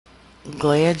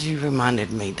Glad you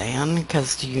reminded me, Dan,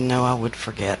 because you know I would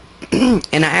forget. And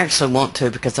I actually want to,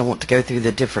 because I want to go through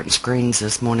the different screens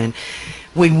this morning.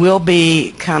 We will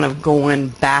be kind of going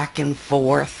back and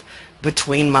forth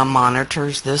between my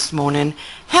monitors this morning.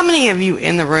 How many of you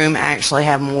in the room actually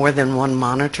have more than one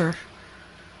monitor?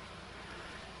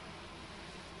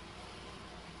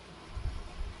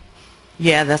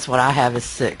 Yeah, that's what I have, is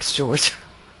 6, George.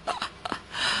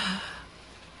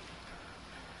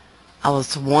 I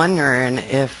was wondering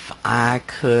if I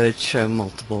could show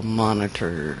multiple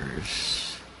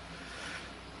monitors.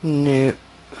 Nope.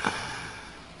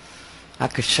 I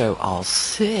could show all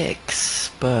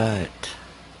 6, but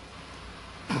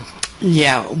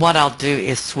yeah, what I'll do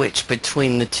is switch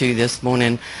between the two this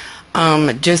morning.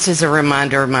 Just as a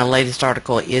reminder, my latest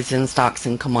article is in Stocks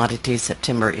and Commodities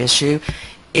September issue.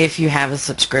 If you have a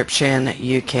subscription,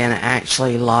 you can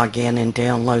actually log in and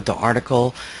download the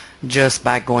article just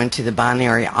by going to the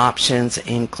binary options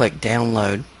and click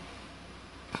download.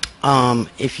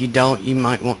 If you don't, you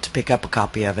might want to pick up a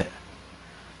copy of it.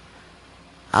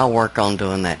 I'll work on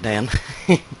doing that, Dan.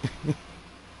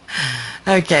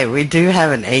 Okay, we do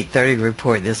have an 8:30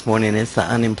 report this morning. It's the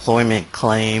unemployment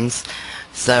claims.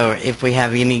 So if we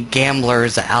have any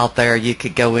gamblers out there, you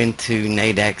could go into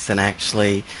Nadex and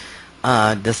actually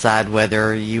decide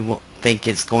whether you think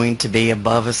it's going to be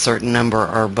above a certain number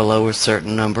or below a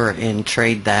certain number and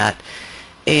trade that.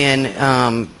 And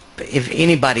if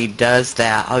anybody does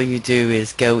that, all you do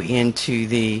is go into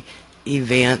the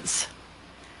events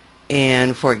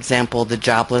and, for example, the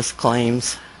jobless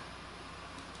claims.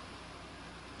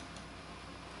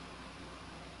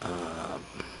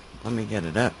 Let me get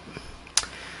it up.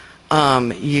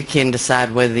 You can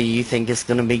decide whether you think it's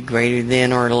going to be greater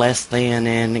than or less than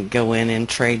and go in and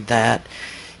trade that.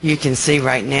 You can see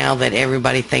right now that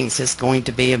everybody thinks it's going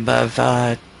to be above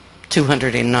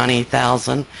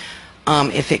 290,000.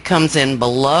 If it comes in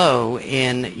below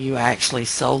and you actually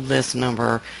sold this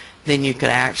number, then you could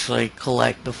actually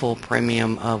collect the full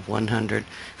premium of 100.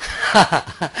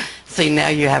 See, now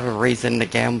you have a reason to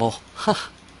gamble.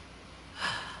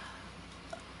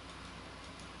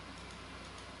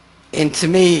 And to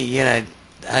me, you know,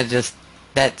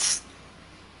 that's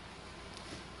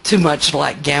too much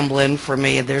like gambling for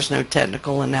me. There's no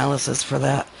technical analysis for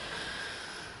that.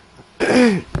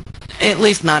 At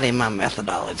least not in my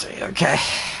methodology, okay?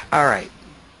 All right.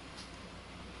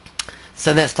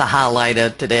 So that's the highlight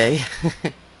of today.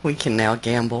 We can now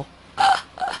gamble.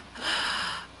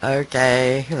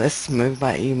 Okay, let's move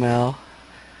my email.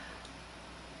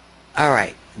 All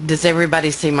right. Does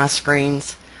everybody see my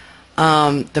screens?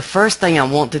 The first thing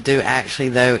I want to do actually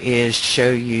though is show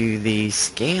you the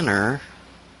scanner.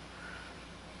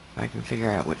 If I can figure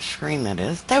out which screen that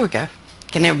is. There we go.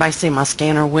 Can everybody see my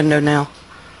scanner window now?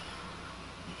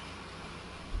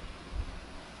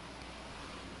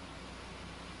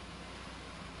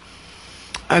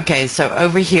 Okay, so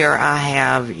over here I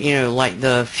have, you know, like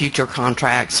the future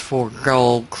contracts for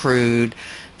gold, crude,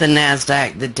 the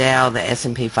NASDAQ, the Dow, the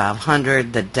S&P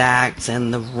 500, the DAX,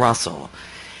 and the Russell.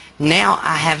 Now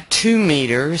I have 2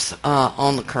 meters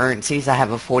on the currencies. I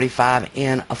have a 45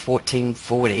 and a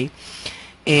 1440.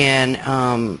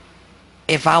 And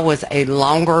if I was a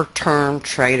longer term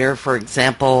trader, for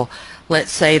example,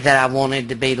 let's say that I wanted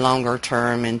to be longer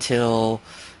term until,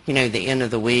 you know, the end of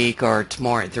the week or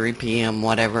tomorrow at 3 p.m.,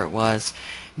 whatever it was,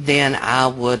 then I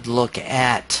would look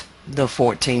at the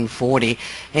 1440.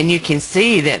 And you can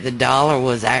see that the dollar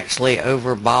was actually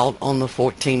overbought on the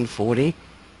 1440.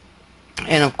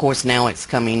 And of course now it's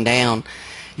coming down.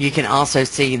 You can also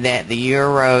see that the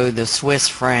euro, the Swiss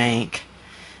franc,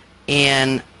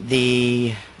 and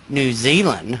the New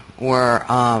Zealand were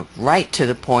right to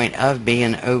the point of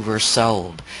being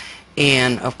oversold.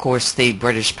 And of course the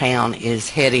British pound is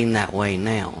heading that way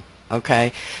now.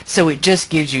 Okay, so it just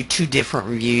gives you 2 different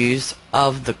views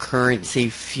of the currency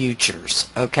futures.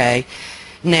 Okay,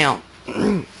 now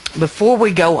before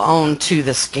we go on to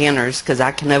the scanners, because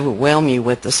I can overwhelm you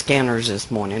with the scanners this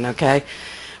morning, okay,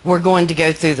 we're going to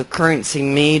go through the currency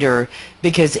meter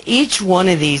because each one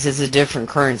of these is a different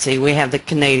currency. We have the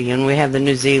Canadian, we have the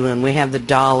New Zealand, we have the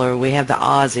dollar, we have the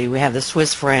Aussie, we have the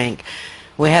Swiss franc,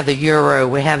 we have the euro,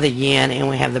 we have the yen, and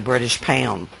we have the British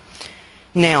pound.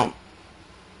 Now,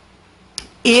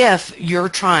 if you're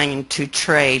trying to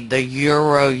trade the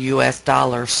euro US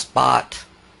dollar spot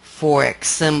forex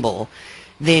symbol,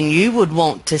 then you would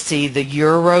want to see the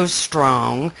euro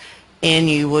strong and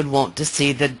you would want to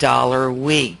see the dollar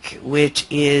weak, which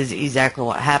is exactly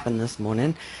what happened this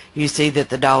morning. You see that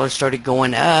the dollar started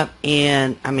going up,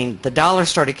 and the dollar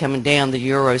started coming down, the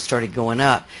euro started going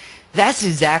up. That's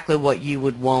exactly what you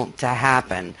would want to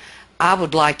happen. I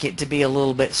would like it to be a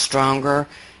little bit stronger.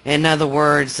 In other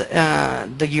words,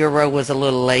 the euro was a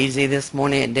little lazy this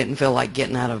morning. It didn't feel like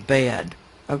getting out of bed.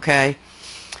 Okay?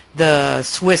 The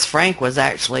Swiss franc was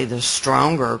actually the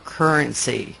stronger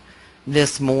currency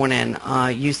this morning.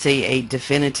 You see a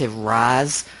definitive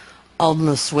rise on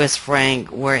the Swiss franc,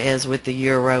 whereas with the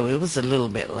euro, it was a little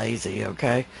bit lazy,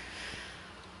 okay?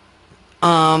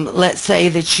 Let's say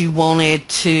that you wanted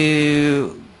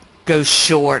to go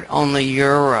short on the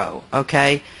euro,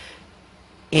 okay?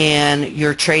 And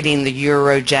you're trading the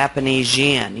euro Japanese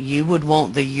yen. You would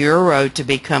want the euro to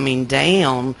be coming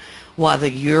down while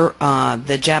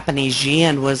the Japanese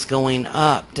yen was going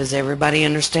up. Does everybody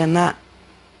understand that?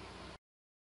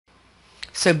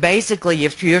 So basically,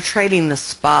 if you're trading the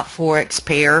spot forex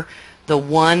pair, the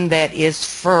one that is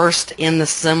first in the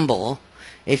symbol,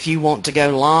 if you want to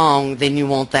go long, then you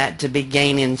want that to be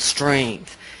gaining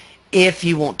strength. If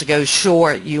you want to go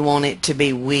short, you want it to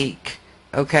be weak.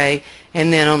 Okay?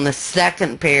 And then on the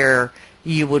second pair,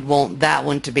 you would want that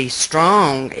one to be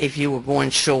strong if you were going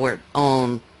short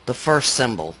on the first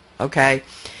symbol. Okay?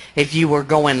 If you were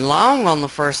going long on the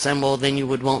first symbol, then you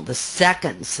would want the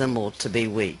second symbol to be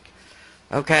weak.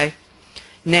 Okay?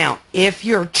 Now, if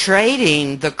you're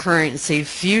trading the currency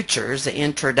futures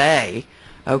intraday,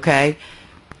 okay,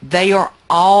 they are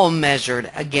all measured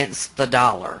against the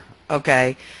dollar.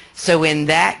 Okay? So in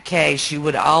that case, you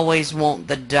would always want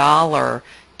the dollar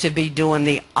to be doing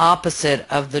the opposite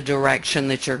of the direction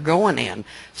that you're going in.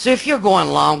 So if you're going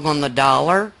long on the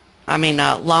dollar,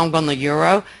 long on the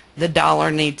euro, the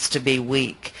dollar needs to be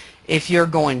weak. If you're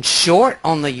going short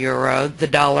on the euro, the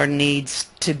dollar needs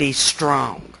to be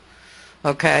strong.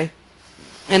 Okay?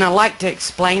 And I like to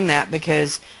explain that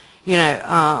because, you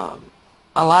know,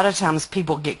 a lot of times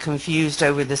people get confused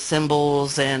over the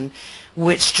symbols and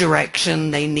which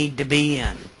direction they need to be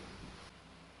in.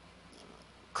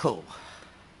 Cool.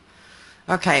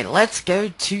 Okay, let's go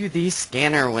to the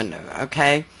scanner window,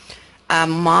 okay? I'm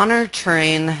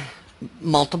monitoring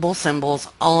multiple symbols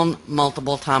on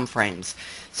multiple time frames.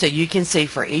 So you can see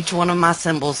for each one of my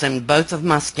symbols in both of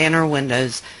my scanner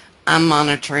windows, I'm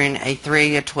monitoring a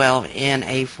 3, a 12, and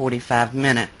a 45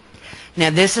 minute. Now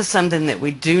this is something that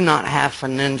we do not have for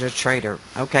NinjaTrader,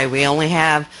 okay? We only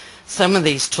have some of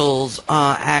these tools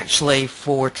actually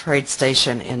for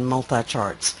TradeStation and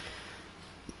multi-charts.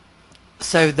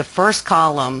 So the first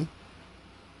column,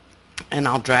 and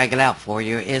I'll drag it out for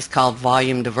you, is called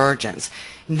volume divergence.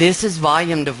 This is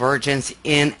volume divergence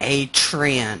in a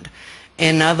trend.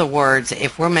 In other words,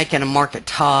 if we're making a market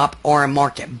top or a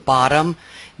market bottom,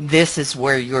 this is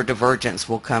where your divergence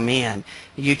will come in.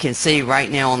 You can see right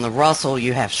now on the Russell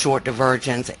you have short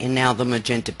divergence, and now the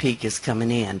magenta peak is coming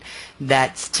in.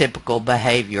 That's typical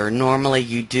behavior. Normally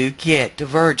you do get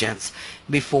divergence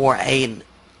before a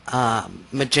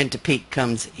magenta peak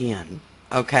comes in.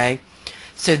 Okay,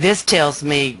 so this tells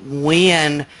me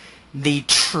when the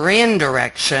trend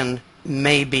direction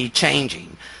may be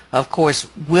changing. Of course,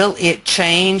 will it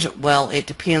change? Well, it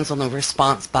depends on the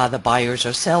response by the buyers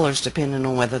or sellers, depending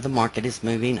on whether the market is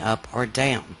moving up or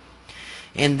down.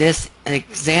 In this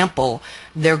example,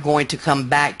 they're going to come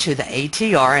back to the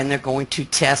ATR and they're going to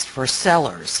test for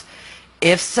sellers.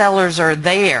 If sellers are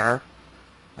there,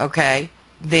 okay,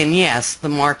 then yes, the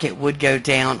market would go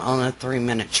down on a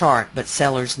 3-minute chart, but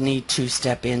sellers need to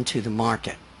step into the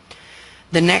market.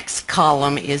 The next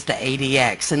column is the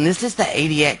ADX, and this is the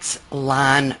ADX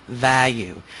line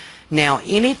value. Now,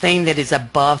 anything that is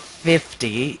above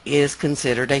 50 is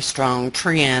considered a strong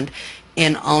trend,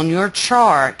 and on your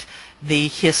chart, the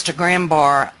histogram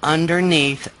bar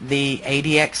underneath the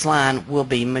ADX line will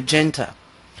be magenta.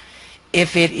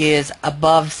 If it is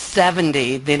above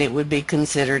 70, then it would be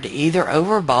considered either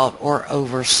overbought or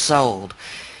oversold.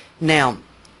 Now,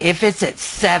 if it's at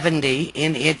 70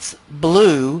 and it's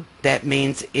blue, that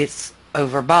means it's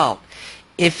overbought.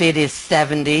 If it is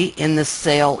 70 and the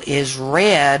cell is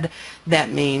red, that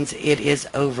means it is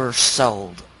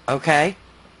oversold. Okay?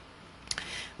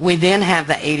 We then have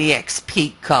the ADX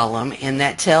peak column, and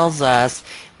that tells us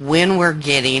when we're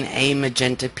getting a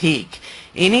magenta peak.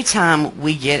 Anytime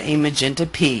we get a magenta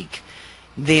peak,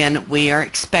 then we are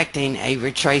expecting a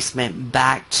retracement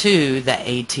back to the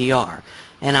ATR.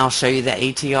 And I'll show you the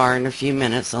ATR in a few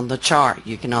minutes on the chart.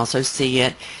 You can also see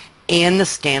it in the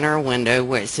scanner window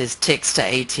where it says ticks to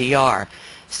ATR.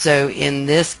 So in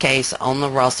this case, on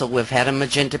the Russell, we've had a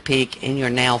magenta peak, and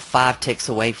you're now 5 ticks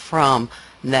away from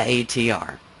the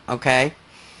ATR. Okay?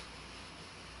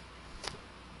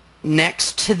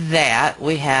 Next to that,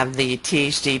 we have the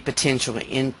THD potential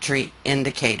entry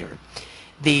indicator.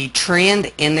 The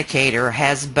trend indicator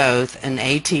has both an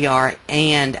ATR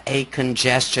and a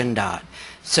congestion dot.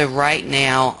 So right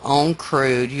now on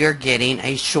crude, you're getting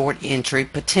a short entry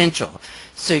potential.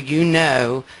 So you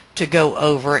know to go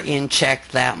over and check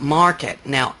that market.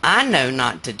 Now, I know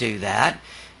not to do that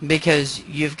because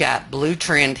you've got blue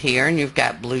trend here and you've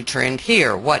got blue trend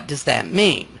here. What does that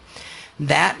mean?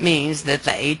 That means that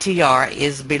the ATR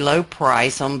is below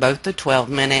price on both the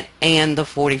 12-minute and the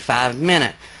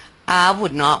 45-minute. I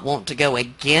would not want to go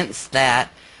against that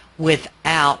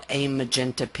without a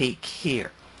magenta peak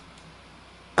here.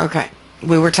 Okay,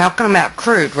 we were talking about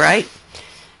crude, right?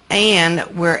 And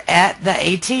we're at the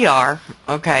ATR,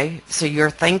 okay, so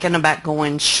you're thinking about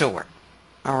going short,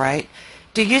 all right?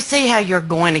 Do you see how you're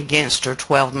going against your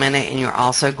 12-minute and you're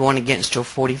also going against your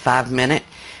 45-minute?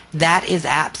 That is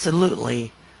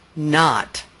absolutely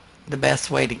not the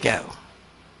best way to go.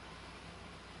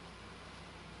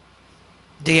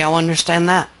 Do y'all understand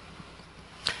that?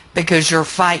 Because you're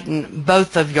fighting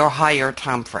both of your higher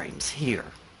time frames here.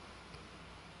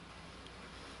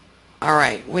 All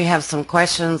right, we have some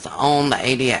questions on the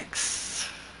ADX.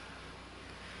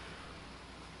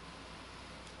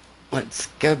 Let's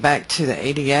go back to the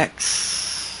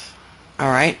ADX.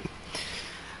 All right.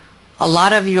 A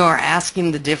lot of you are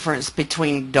asking the difference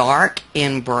between dark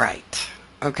and bright.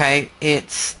 Okay,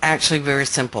 it's actually very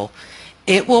simple.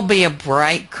 It will be a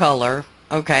bright color,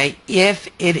 okay, if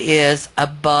it is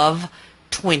above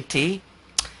 20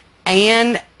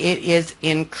 and it is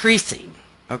increasing,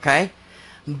 okay?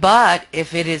 But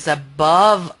if it is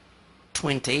above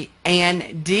 20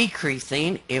 and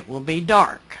decreasing, it will be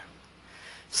dark.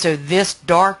 So this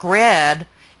dark red,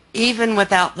 even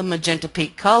without the magenta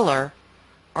peak color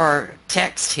or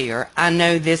text here, I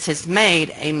know this has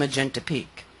made a magenta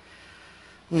peak.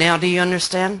 Now do you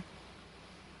understand?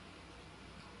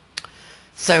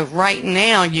 So right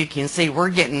now you can see we're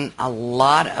getting a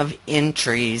lot of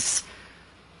entries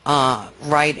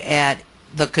right at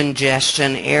the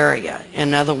congestion area.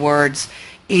 In other words,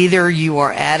 either you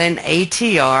are at an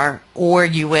ATR or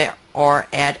you are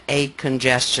at a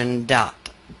congestion dot.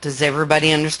 Does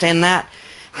everybody understand that?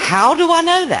 How do I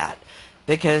know that?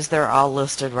 Because they're all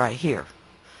listed right here.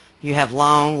 You have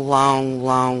long, long,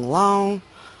 long, long,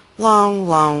 long,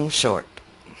 long, short.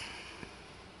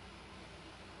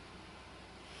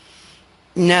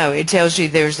 No, it tells you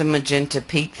there's a magenta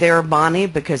peak there, Bonnie,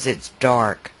 because it's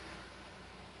dark.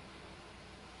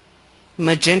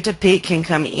 Magenta peak can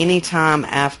come anytime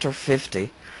after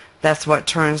 50. That's what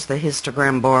turns the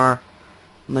histogram bar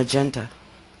magenta.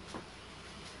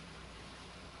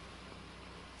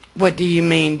 What do you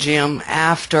mean, Jim?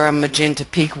 After a magenta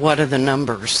peak, what are the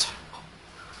numbers?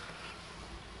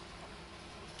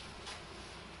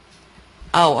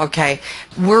 Oh, okay.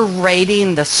 We're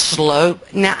rating the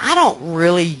slope. Now, I don't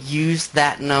really use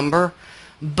that number,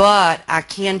 but I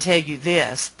can tell you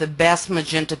this. The best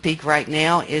magenta peak right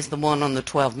now is the one on the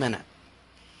 12-minute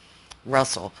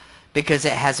Russell, because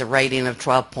it has a rating of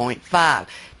 12.5.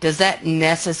 Does that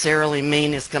necessarily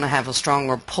mean it's going to have a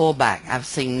stronger pullback? I've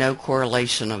seen no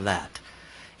correlation of that.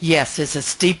 Yes, it's a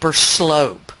steeper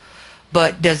slope,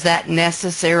 but does that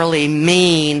necessarily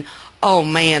mean, oh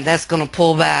man, that's going to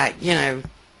pull back, you know,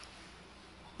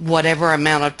 whatever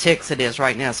amount of ticks it is?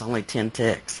 Right now it's only 10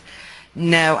 ticks.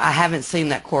 No, I haven't seen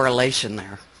that correlation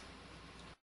there.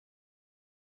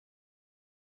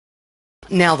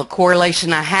 Now, the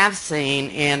correlation I have seen,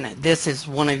 and this is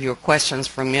one of your questions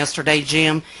from yesterday,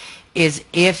 Jim, is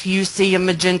if you see a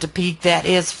magenta peak that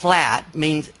is flat,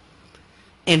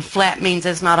 and flat means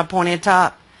it's not a pointed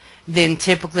top, then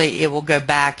typically it will go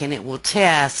back and it will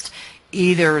test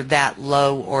either that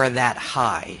low or that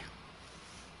high.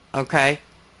 Okay?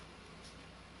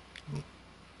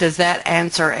 Does that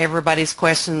answer everybody's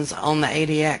questions on the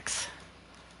ADX?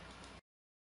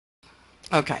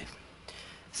 Okay.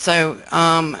 So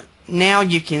now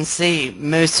you can see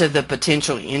most of the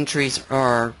potential entries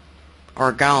are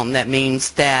gone. That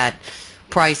means that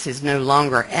price is no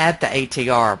longer at the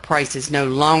ATR. Price is no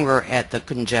longer at the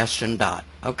congestion dot.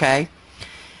 Okay?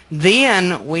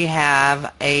 Then we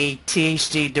have a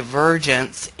THD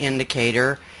divergence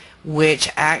indicator, which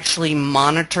actually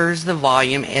monitors the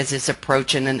volume as it's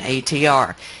approaching an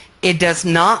ATR. It does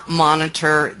not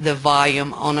monitor the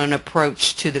volume on an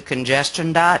approach to the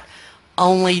congestion dot,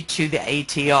 only to the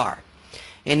ATR.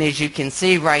 And as you can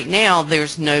see right now,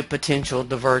 there's no potential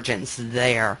divergence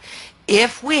there.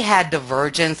 If we had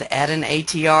divergence at an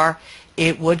ATR,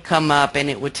 it would come up and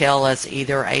it would tell us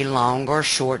either a long or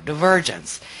short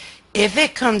divergence. If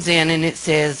it comes in and it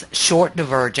says short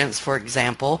divergence, for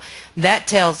example, that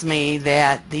tells me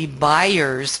that the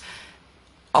buyers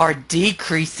are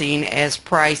decreasing as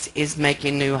price is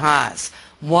making new highs.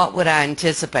 What would I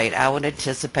anticipate? I would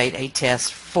anticipate a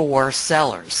test for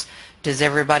sellers Does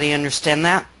everybody understand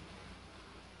that?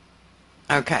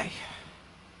 Okay.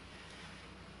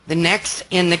 The next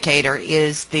indicator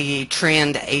is the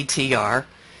trend ATR,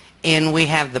 and we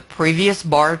have the previous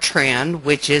bar trend,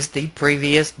 which is the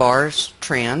previous bar's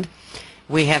trend.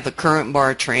 We have the current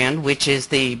bar trend, which is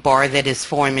the bar that is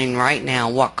forming right now.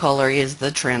 What color is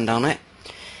the trend on it?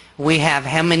 We have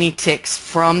how many ticks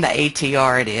from the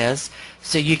ATR it is.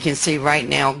 So you can see right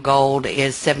now gold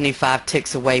is 75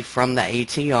 ticks away from the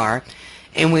ATR.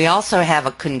 And we also have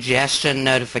a congestion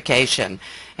notification.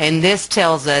 And this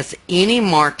tells us any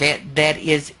market that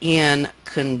is in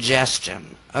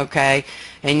congestion. Okay?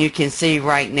 And you can see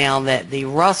right now that the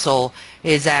Russell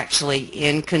is actually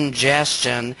in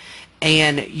congestion,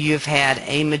 and you've had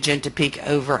a magenta peak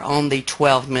over on the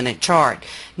 12-minute chart.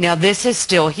 Now this is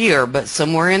still here, but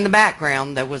somewhere in the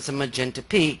background there was a magenta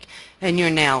peak, and you're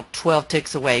now 12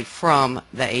 ticks away from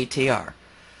the ATR.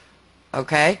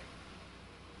 Okay?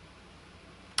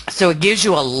 So it gives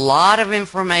you a lot of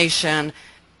information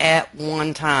at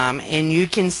one time, and you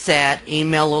can set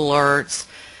email alerts,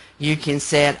 you can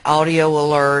set audio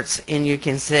alerts, and you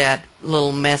can set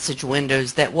little message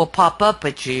windows that will pop up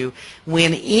at you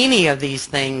when any of these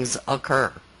things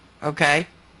occur. Okay?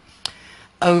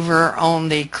 Over on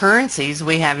the currencies,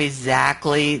 we have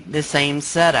exactly the same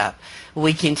setup.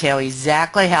 We can tell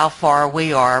exactly how far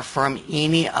we are from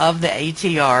any of the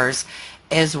ATRs,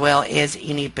 as well as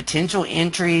any potential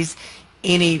entries,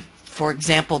 for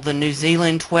example, the New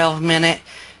Zealand 12-minute.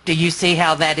 Do you see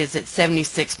how that is at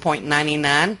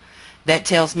 76.99? That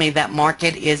tells me that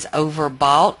market is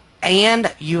overbought,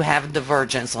 and you have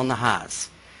divergence on the highs.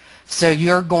 So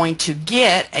you're going to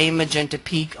get a magenta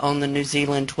peak on the New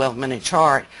Zealand 12-minute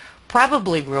chart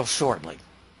probably real shortly.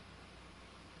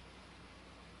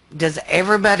 Does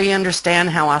everybody understand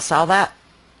how I saw that?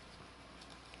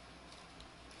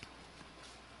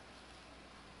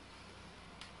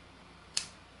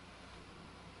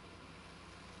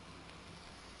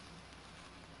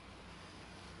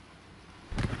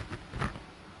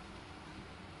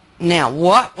 Now,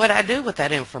 what would I do with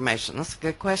that information? That's a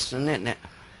good question, isn't it?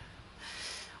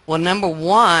 Well, number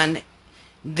one,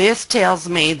 this tells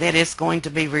me that it's going to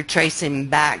be retracing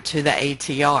back to the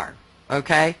ATR,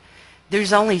 okay?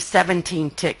 There's only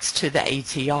 17 ticks to the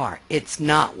ATR. It's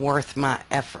not worth my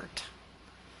effort.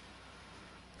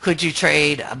 Could you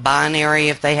trade a binary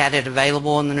if they had it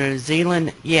available in the New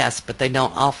Zealand? Yes, but they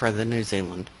don't offer the New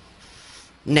Zealand.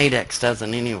 Nadex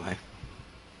doesn't anyway.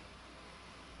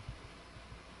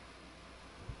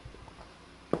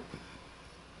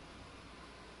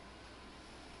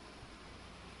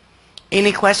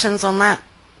 Any questions on that?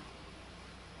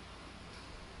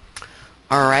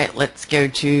 All right, let's go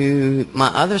to my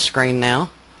other screen now.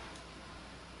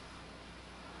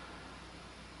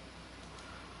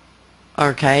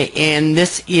 Okay, and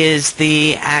this is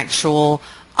the actual,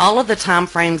 all of the time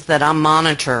frames that I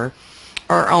monitor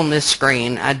are on this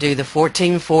screen. I do the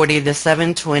 1440, the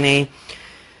 720,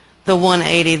 the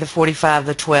 180, the 45,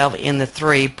 the 12, and the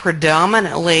 3.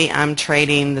 Predominantly, I'm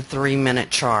trading the 3-minute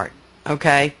chart.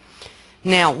 Okay?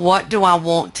 Now, what do I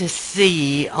want to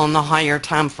see on the higher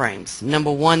time frames?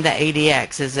 Number one, the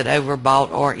ADX. Is it overbought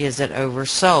or is it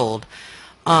oversold?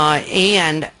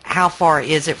 And how far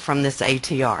is it from this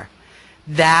ATR?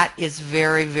 That is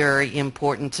very, very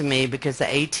important to me because the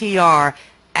ATR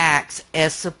acts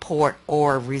as support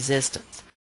or resistance.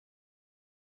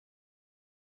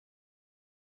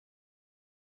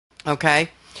 Okay?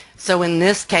 So in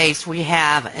this case, we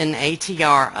have an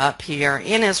ATR up here,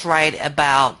 and it's right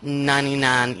about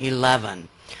 99.11.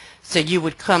 So you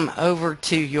would come over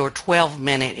to your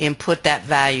 12-minute and put that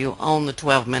value on the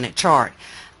 12-minute chart.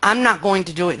 I'm not going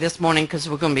to do it this morning because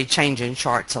we're going to be changing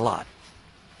charts a lot.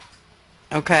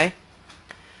 Okay?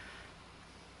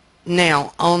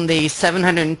 Now, on the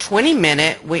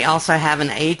 720-minute, we also have an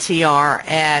ATR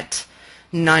at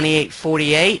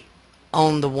 98.48.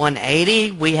 On the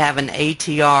 180, we have an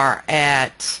ATR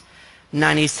at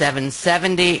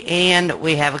 97.70, and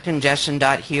we have a congestion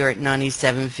dot here at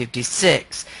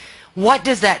 97.56. What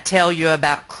does that tell you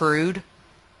about crude?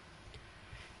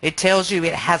 It tells you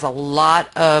it has a lot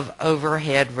of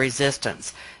overhead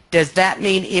resistance. Does that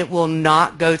mean it will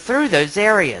not go through those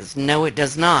areas? No, it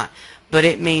does not. But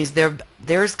it means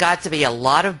there's got to be a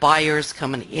lot of buyers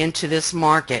coming into this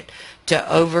market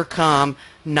to overcome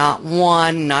not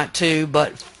one, not two,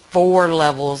 but 4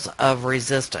 levels of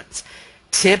resistance.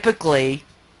 Typically,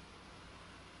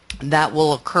 that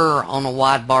will occur on a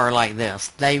wide bar like this.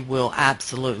 They will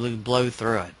absolutely blow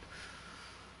through it.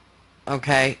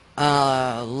 Okay,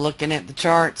 looking at the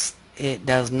charts, it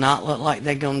does not look like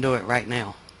they're going to do it right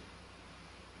now.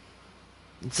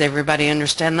 Does everybody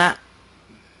understand that?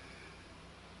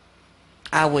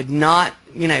 I would not,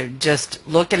 just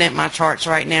looking at my charts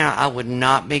right now, I would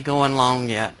not be going long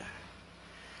yet.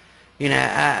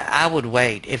 I would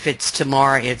wait. If it's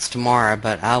tomorrow, it's tomorrow,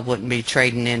 but I wouldn't be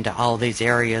trading into all these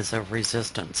areas of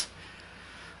resistance.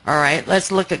 All right,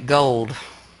 let's look at gold.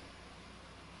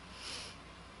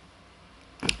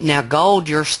 Now, gold,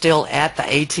 you're still at the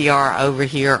ATR over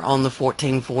here on the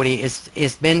 1440.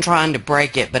 It's been trying to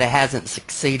break it, but it hasn't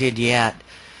succeeded yet.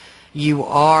 You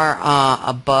are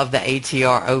above the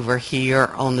ATR over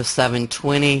here on the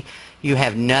 720. You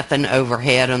have nothing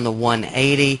overhead on the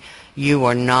 180. You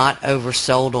are not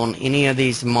oversold on any of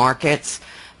these markets.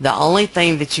 The only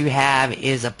thing that you have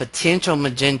is a potential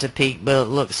magenta peak, but it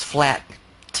looks flat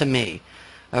to me.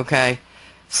 Okay?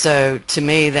 So to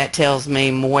me, that tells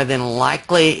me more than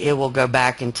likely it will go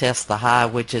back and test the high,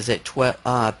 which is at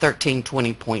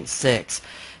 1320.6.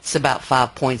 It's about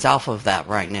 5 points off of that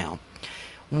right now.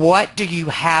 What do you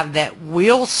have that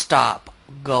will stop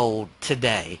gold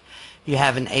today? You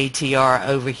have an ATR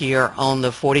over here on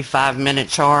the 45-minute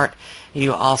chart.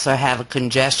 You also have a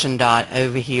congestion dot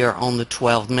over here on the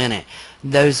 12-minute.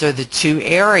 Those are the two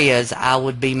areas I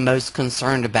would be most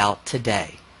concerned about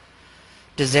today.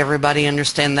 Does everybody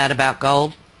understand that about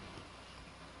gold?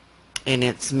 And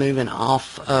it's moving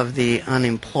off of the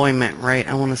unemployment rate.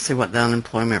 I want to see what the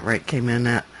unemployment rate came in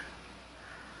at.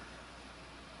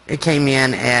 It came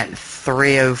in at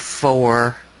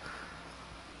 304,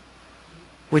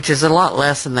 which is a lot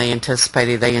less than they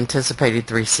anticipated. They anticipated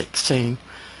 316.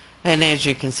 And as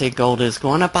you can see, gold is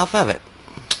going up off of it.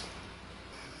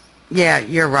 Yeah,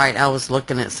 you're right. I was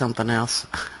looking at something else.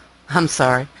 I'm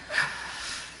sorry.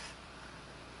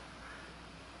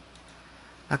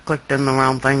 I clicked on the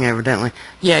wrong thing, evidently.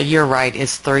 Yeah, you're right.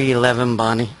 It's 311,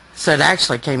 Bonnie. So it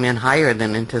actually came in higher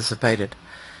than anticipated.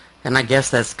 And I guess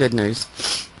that's good news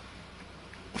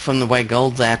from the way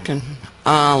gold's acting.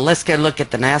 Let's go look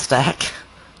at the NASDAQ.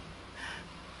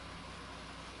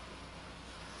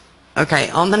 Okay,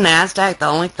 on the NASDAQ, the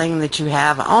only thing that you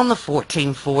have on the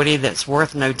 1440 that's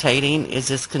worth notating is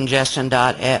this congestion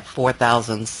dot at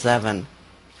 4007.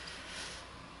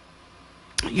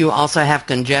 You also have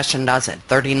congestion dots at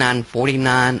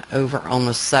 39.49 over on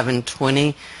the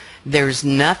 720. There's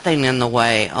nothing in the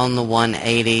way on the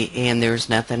 180, and there's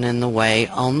nothing in the way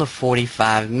on the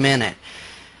 45-minute.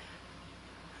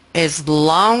 As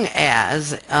long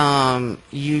as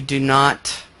you do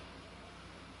not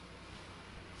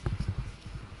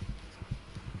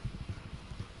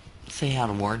see how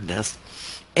to word this,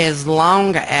 as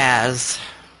long as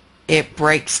it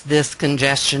breaks this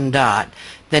congestion dot,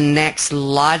 the next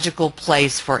logical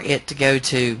place for it to go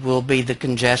to will be the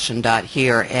congestion dot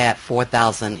here at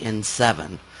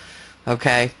 4007.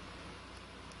 Okay?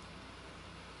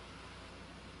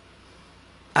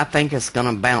 I think it's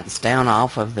going to bounce down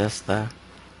off of this, though.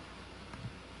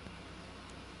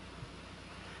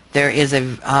 There is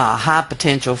a high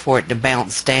potential for it to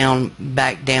bounce down,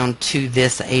 back down to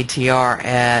this ATR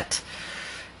at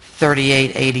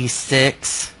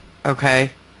 38.86.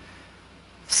 Okay?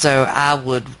 So I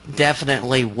would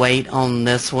definitely wait on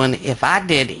this one. If I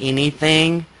did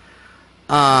anything,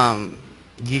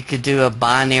 you could do a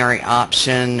binary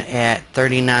option at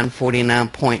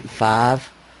 39.49.5.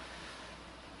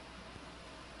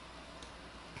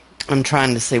 I'm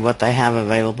trying to see what they have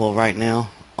available right now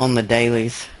on the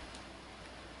dailies.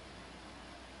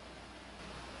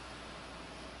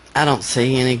 I don't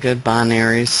see any good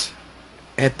binaries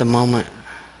at the moment.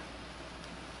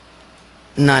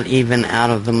 Not even out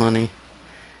of the money.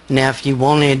 Now, if you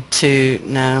wanted to,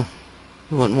 no,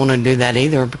 you wouldn't want to do that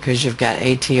either, because you've got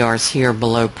ATRs here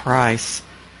below price.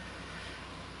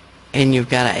 And you've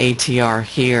got an ATR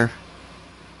here.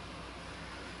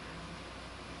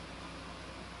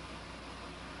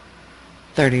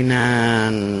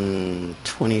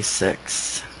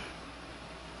 $39.26.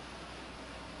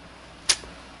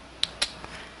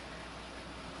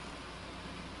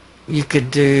 You could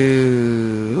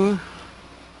do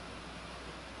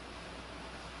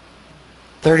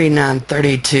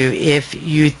 $39.32 if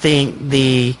you think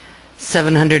the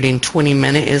 720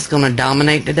 minute is going to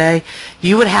dominate today.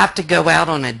 You would have to go out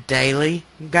on a daily,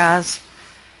 guys,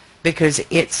 because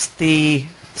it's the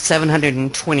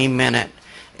 720 minute,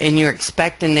 and you're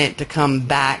expecting it to come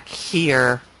back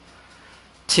here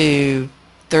to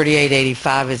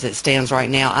 38.85 as it stands right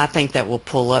now. I think that will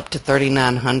pull up to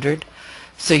 3,900.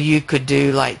 So you could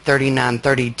do like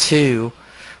 39.32,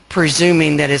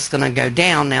 presuming that it's going to go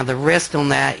down. Now the risk on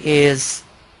that is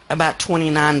about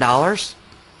 $29.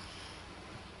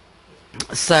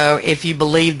 So if you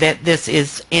believe that this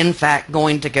is in fact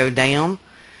going to go down,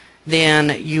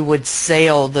 then you would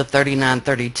sell the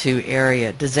 39.32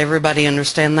 area. Does everybody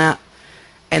understand that?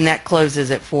 and that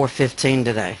closes at 4:15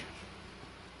 today.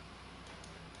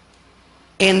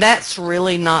 And that's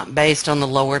really not based on the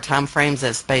lower time frames.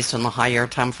 That's based on the higher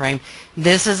time frame.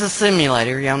 This is a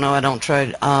simulator. Y'all know I don't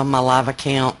trade my live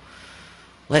account.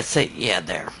 Let's see. Yeah,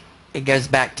 there. It goes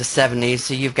back to 70.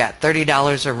 So you've got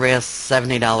 $30 of risk,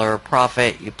 $70 of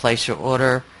profit. You place your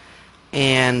order,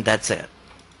 and that's it.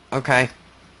 Okay?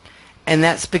 And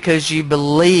that's because you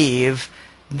believe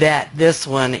that this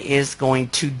one is going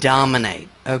to dominate.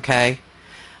 Okay?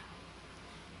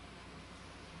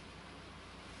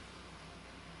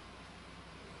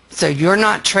 So you're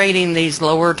not trading these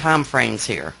lower time frames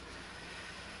here.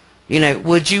 You know,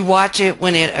 would you watch it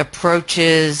when it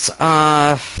approaches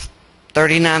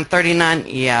 39.39?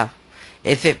 Yeah.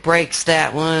 If it breaks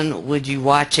that one, would you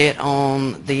watch it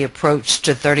on the approach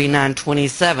to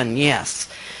 39.27? Yes.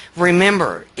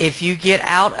 Remember, if you get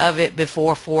out of it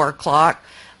before 4 o'clock,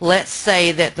 let's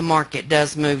say that the market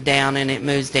does move down and it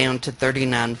moves down to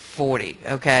 39.40.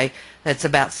 Okay? That's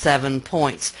about 7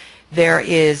 points. There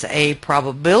is a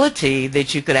probability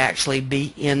that you could actually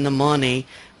be in the money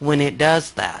when it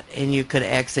does that, and you could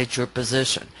exit your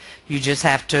position. You just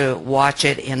have to watch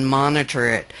it and monitor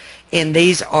it. And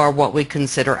these are what we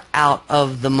consider out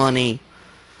of the money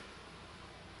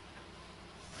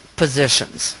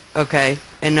positions. Okay?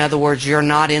 In other words, you're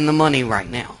not in the money right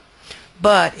now.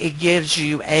 But it gives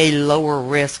you a lower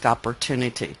risk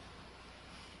opportunity.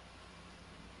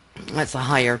 That's a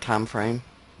higher time frame.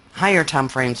 Higher time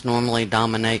frames normally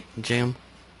dominate, Jim.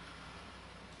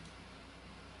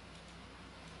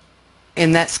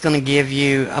 And that's going to give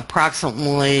you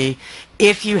approximately,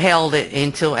 if you held it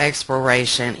until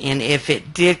expiration, and if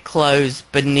it did close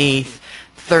beneath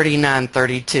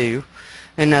 39.32,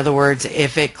 in other words,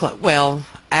 if it, well,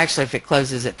 actually if it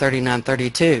closes at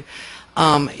 39.32,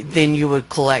 then you would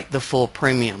collect the full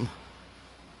premium,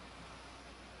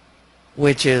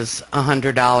 which is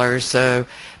 $100. So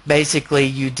basically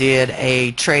you did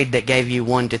a trade that gave you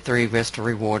 1 to 3 risk to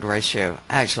reward ratio.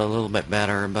 Actually a little bit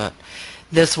better, but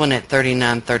this one at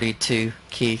 39.32,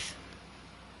 Keith.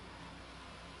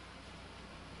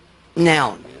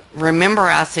 Now, remember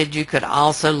I said you could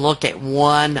also look at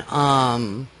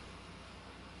one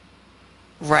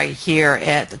right here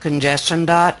at the congestion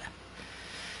dot,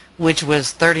 which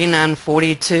was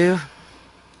 39.42.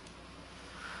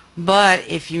 But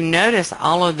if you notice,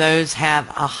 all of those have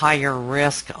a higher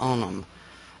risk on them.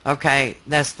 Okay,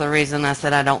 that's the reason I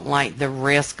said I don't like the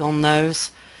risk on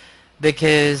those,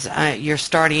 because you're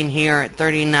starting here at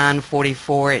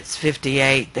 39.44, it's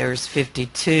 58, there's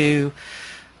 52,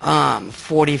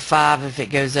 45 if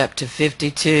it goes up to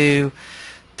 52,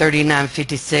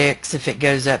 39.56 if it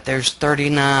goes up, there's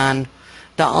 39.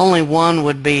 The only one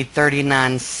would be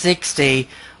 39.60,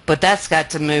 but that's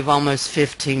got to move almost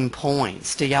 15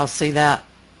 points. Do y'all see that?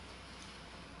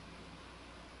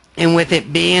 And with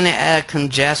it being a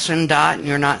congestion dot and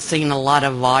you're not seeing a lot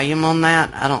of volume on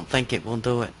that, I don't think it will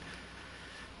do it.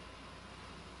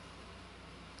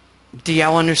 Do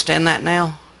y'all understand that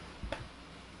now?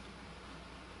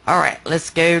 Alright, let's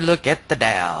go look at the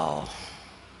Dow.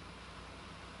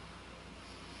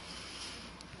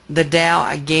 The Dow,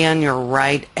 again, you're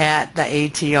right at the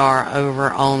ATR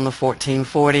over on the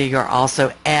 1440. You're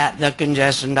also at the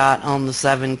congestion dot on the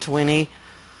 720.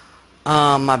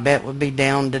 My bet would be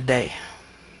down today.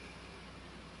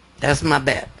 That's my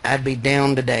bet. I'd be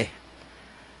down today.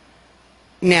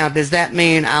 Now, does that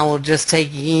mean I will just take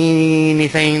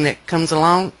anything that comes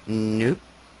along? Nope.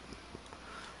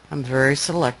 I'm very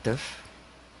selective.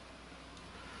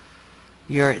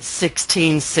 You're at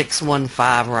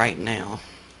 16,615 right now.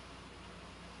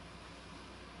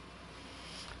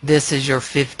 This is your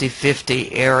 50-50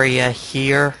 area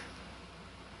here.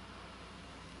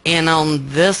 And on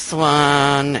this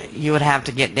one, you would have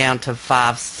to get down to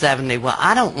 570. Well,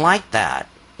 I don't like that,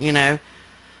 you know.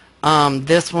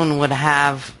 This one would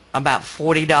have about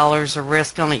 $40 of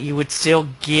risk on it. You would still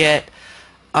get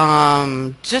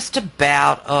just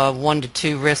about a 1 to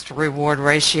 2 risk to reward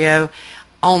ratio.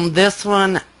 On this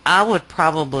one, I would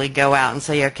probably go out and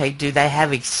say, okay, do they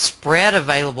have a spread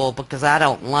available? Because I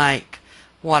don't like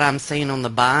what I'm seeing on the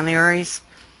binaries.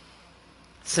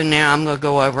 So now I'm going to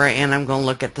go over and I'm going to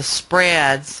look at the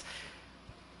spreads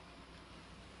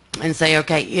and say,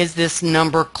 okay, is this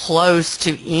number close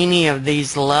to any of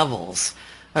these levels?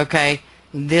 Okay,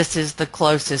 this is the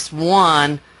closest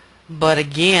one, but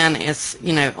again, it's,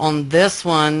 you know, on this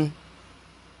one,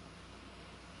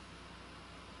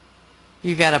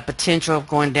 you got a potential of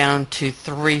going down to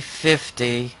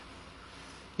 350.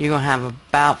 You're going to have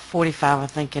about 45, I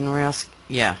think, in risk.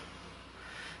 Yeah.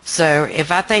 So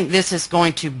if I think this is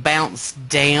going to bounce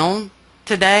down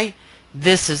today,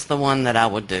 this is the one that I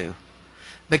would do.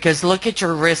 Because look at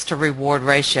your risk to reward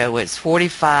ratio. It's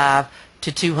 45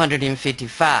 to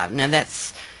 255. Now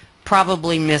that's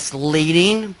probably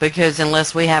misleading because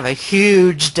unless we have a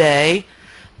huge day,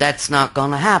 that's not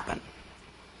going to happen.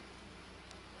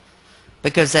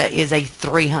 Because that is a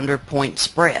 300-point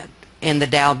spread. And the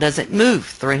Dow doesn't move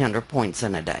 300 points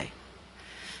in a day.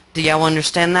 Do y'all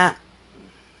understand that?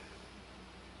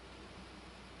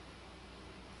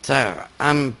 So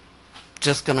I'm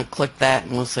just going to click that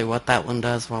and we'll see what that one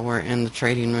does while we're in the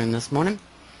trading room this morning.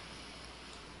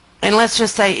 And let's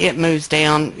just say it moves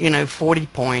down, 40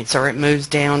 points, or it moves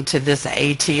down to this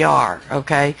ATR,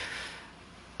 okay?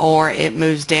 Or it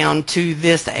moves down to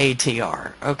this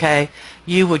ATR, okay?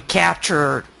 You would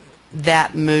capture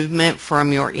that movement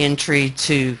from your entry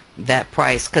to that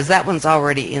price because that one's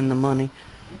already in the money.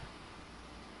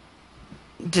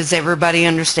 Does everybody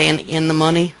understand in the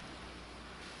money?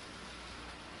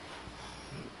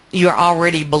 You're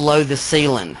already below the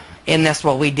ceiling, and that's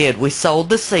what we did. We sold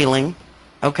the ceiling,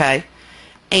 okay,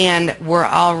 and we're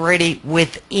already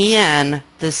within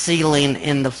the ceiling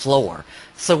in the floor,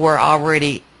 so we're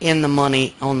already in the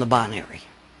money on the binary.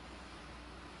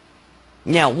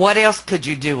 Now, what else could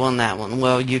you do on that one?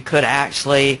 Well, you could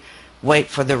actually wait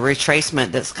for the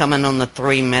retracement that's coming on the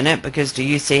 3-minute, because do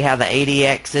you see how the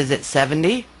ADX is at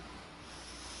 70?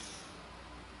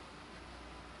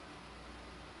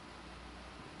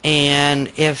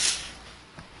 And if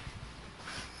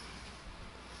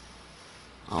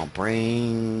I'll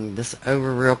bring this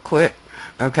over real quick,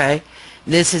 okay?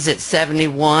 This is at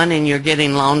 71 and you're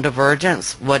getting long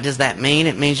divergence. What does that mean?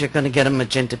 It means you're going to get a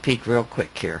magenta peak real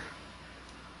quick here.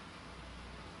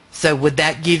 So would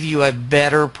that give you a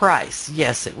better price?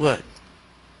 Yes, it would.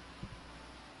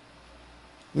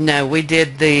 No, we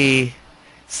did the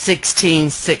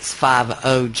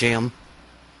 16650, Jim.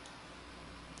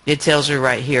 It tells you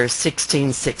right here,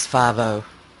 16650.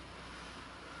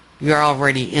 You're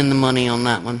already in the money on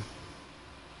that one.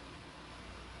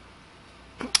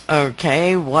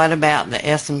 Okay, what about the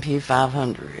S&P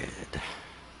 500?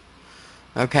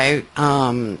 Okay,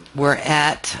 we're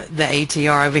at the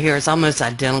ATR over here. It's almost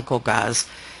identical, guys.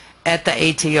 At the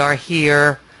ATR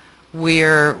here,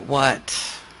 we're what?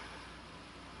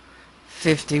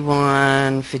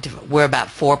 51, 54. We're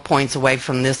about 4 points away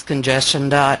from this congestion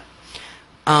dot.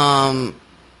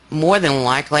 More than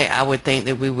likely, I would think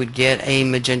that we would get a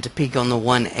magenta peak on the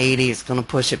 180. It's going to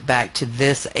push it back to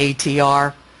this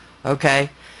ATR. Okay,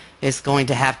 it's going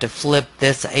to have to flip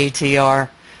this ATR.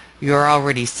 You're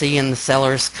already seeing the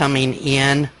sellers coming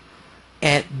in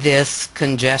at this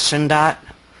congestion dot.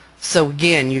 So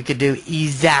again, you could do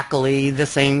exactly the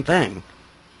same thing.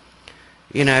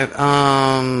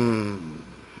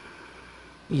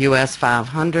 US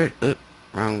 500. Oops,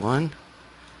 wrong one.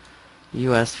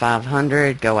 US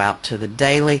 500, go out to the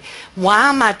daily. Why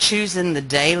am I choosing the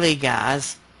daily,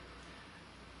 guys?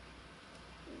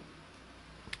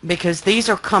 Because these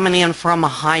are coming in from a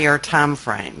higher time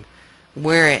frame.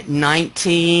 We're at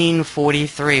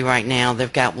 1943 right now.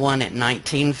 They've got one at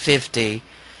 1950.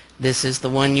 This is the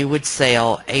one you would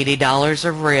sell. $80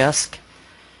 of risk,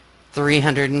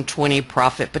 320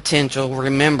 profit potential.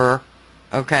 Remember,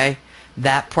 okay?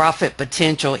 That profit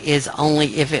potential is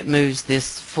only if it moves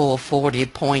this full 40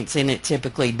 points, and it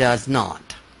typically does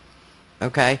not.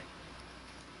 Okay?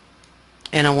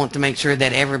 And I want to make sure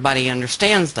that everybody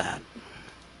understands that.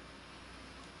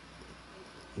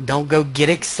 Don't go get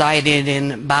excited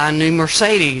and buy a new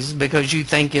Mercedes because you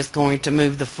think it's going to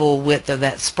move the full width of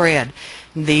that spread.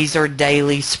 These are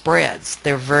daily spreads.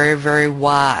 They're very, very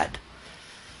wide.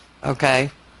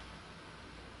 Okay?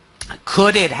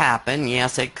 Could it happen?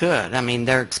 Yes, it could. I mean,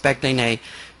 they're expecting a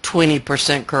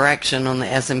 20% correction on the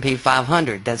S&P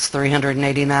 500. That's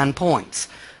 389 points.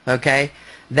 Okay?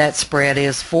 That spread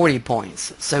is 40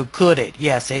 points. So could it?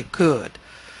 Yes, it could.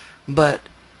 But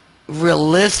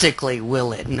realistically,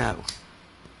 will it? No.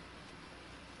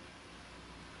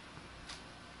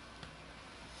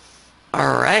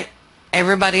 All right.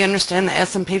 Everybody understand the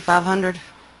S&P 500?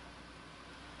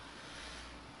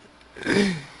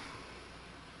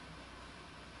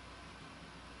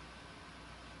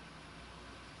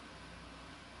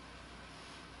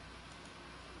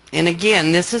 And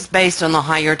again, this is based on the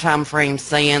higher time frame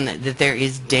saying that there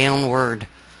is downward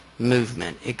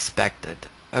movement expected.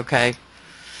 Okay?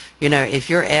 If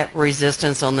you're at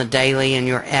resistance on the daily and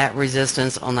you're at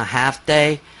resistance on the half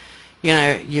day,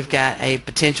 you've got a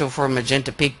potential for a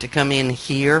magenta peak to come in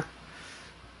here.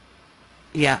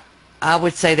 Yeah, I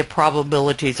would say the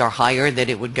probabilities are higher that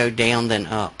it would go down than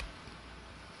up.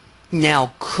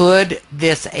 Now, could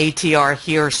this ATR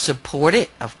here support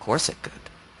it? Of course it could.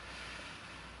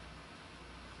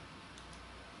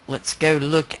 let's go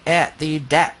look at the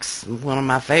DAX, one of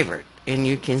my favorite. And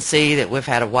you can see that we've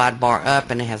had a wide bar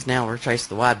up, and it has now retraced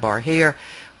the wide bar here,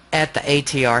 at the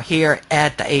ATR here,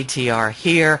 at the ATR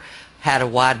here, had a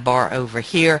wide bar over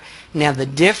here. Now the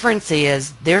difference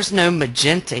is there's no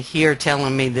magenta here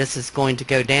telling me this is going to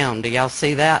go down. Do y'all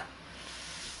see that?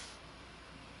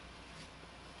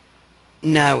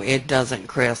 No, it doesn't,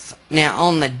 Chris. Now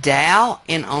on the Dow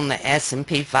and on the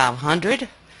S&P 500,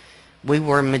 we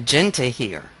were magenta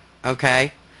here,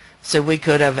 okay? So we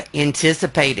could have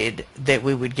anticipated that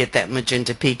we would get that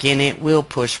magenta peak, and it will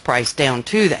push price down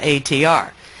to the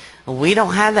ATR. We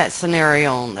don't have that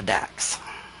scenario on the DAX.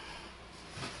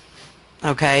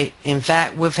 Okay, in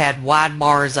fact, we've had wide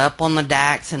bars up on the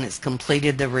DAX, and it's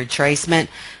completed the retracement.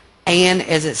 And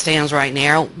as it stands right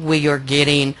now, we are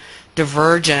getting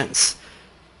divergence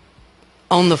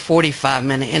on the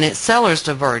 45-minute, and it's seller's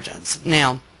divergence.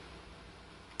 Now,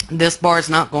 this bar is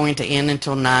not going to end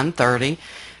until 9:30,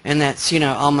 and that's, you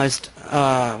know, almost,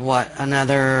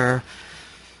 another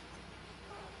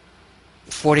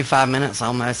 45 minutes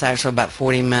almost, actually about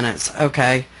 40 minutes,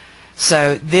 okay?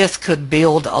 So this could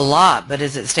build a lot, but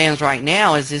as it stands right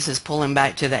now, as this is pulling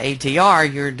back to the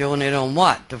ATR, you're doing it on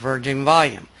what? Diverging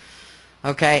volume.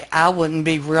 Okay, I wouldn't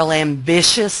be real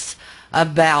ambitious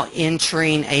about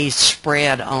entering a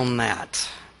spread on that.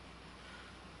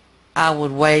 I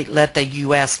would wait, let the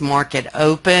U.S. market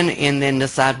open, and then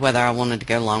decide whether I wanted to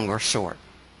go long or short.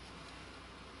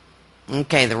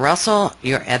 Okay, the Russell,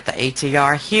 you're at the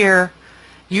ATR here.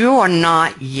 You are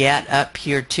not yet up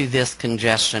here to this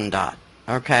congestion dot,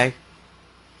 okay?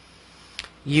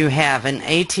 You have an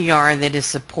ATR that is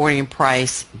supporting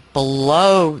price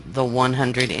below the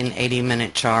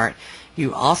 180-minute chart.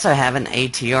 You also have an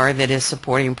ATR that is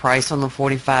supporting price on the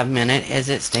 45-minute as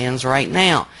it stands right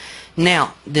now.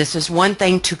 Now, this is one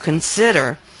thing to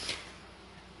consider,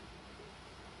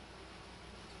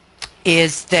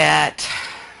 is that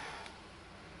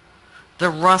the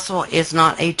Russell is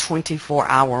not a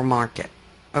 24-hour market,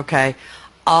 okay?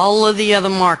 All of the other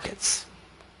markets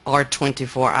are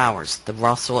 24 hours. The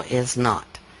Russell is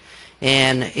not.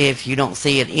 And if you don't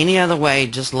see it any other way,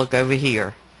 just look over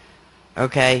here,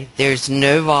 okay? There's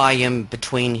no volume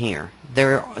between here.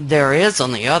 There is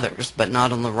on the others, but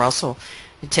not on the Russell.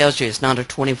 It tells you it's not a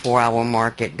 24-hour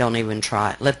market. Don't even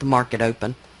try it. Let the market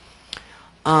open.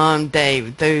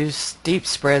 Dave, those deep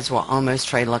spreads will almost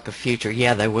trade like a future.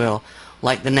 Yeah, they will.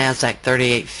 Like the NASDAQ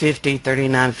 3850,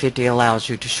 3950 allows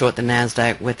you to short the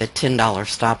NASDAQ with a $10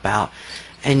 stop out,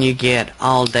 and you get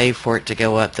all day for it to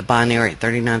go up. The binary at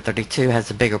 3932 has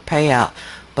a bigger payout,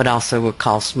 but also will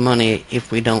cost money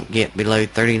if we don't get below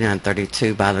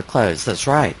 3932 by the close. That's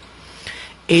right.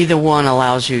 Either one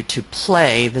allows you to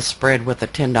play the spread with a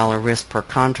 $10 risk per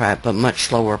contract, but much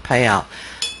slower payout.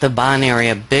 The binary,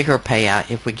 a bigger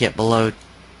payout if we get below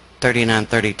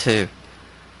 39.32.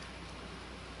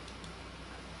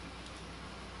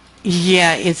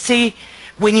 Yeah, and see,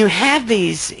 when you have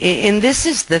these, and this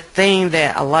is the thing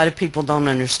that a lot of people don't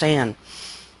understand.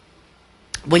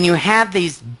 When you have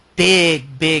these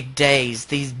big days,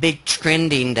 these big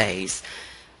trending days,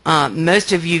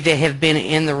 most of you that have been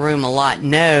in the room a lot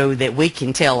know that we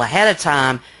can tell ahead of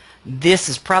time this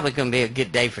is probably going to be a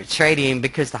good day for trading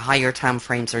because the higher time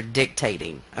frames are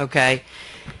dictating, okay?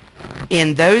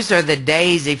 And those are the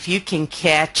days, if you can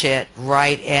catch it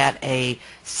right at a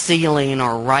ceiling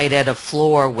or right at a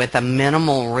floor with a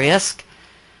minimal risk,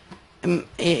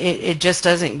 it just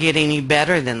doesn't get any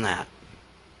better than that.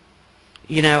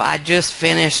 You know, I just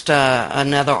finished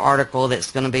another article that's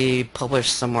going to be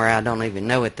published somewhere. I don't even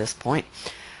know at this point.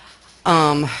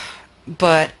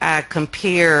 But I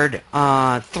compared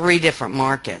 3 different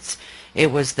markets. It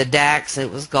was the DAX,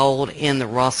 it was gold, and the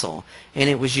Russell. And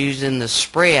it was using the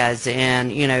spreads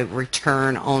and, you know,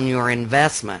 return on your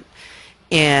investment.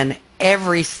 In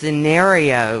every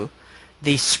scenario,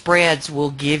 the spreads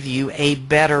will give you a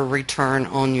better return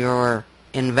on your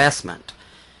investment.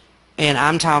 And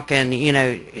I'm talking, you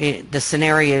know, the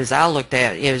scenarios I looked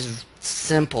at is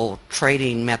simple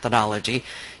trading methodology.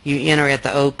 You enter at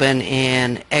the open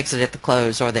and exit at the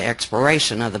close or the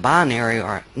expiration of the binary,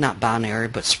 or not binary,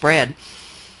 but spread.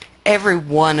 Every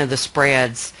one of the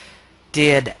spreads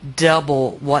did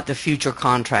double what the future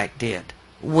contract did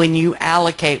when you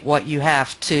allocate what you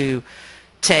have to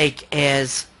take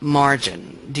as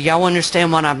margin. Do y'all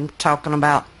understand what I'm talking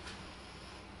about?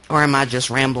 Or am I just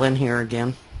rambling here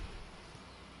again?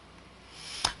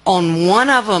 On one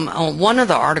of them, on one of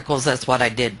the articles, that's what I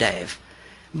did, Dave.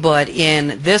 But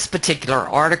in this particular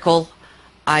article,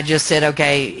 I just said,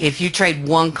 okay, if you trade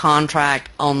one contract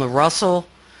on the Russell,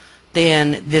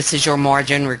 then this is your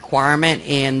margin requirement,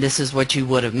 and this is what you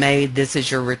would have made. This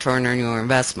is your return on your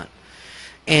investment.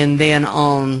 And then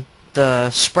on the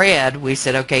spread, we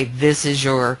said, okay, this is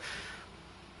your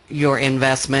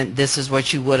investment. This is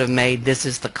what you would have made. This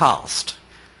is the cost.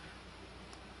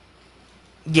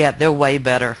 Yeah, they're way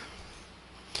better.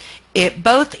 It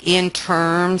both in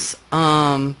terms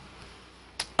of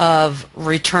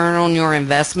return on your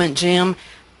investment, Jim,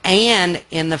 and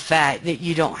in the fact that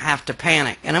you don't have to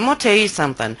panic. And I'm going to tell you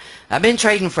something. I've been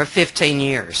trading for 15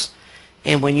 years.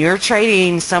 And when you're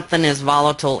trading something as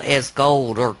volatile as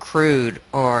gold or crude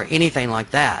or anything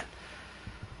like that,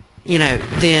 you know,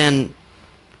 then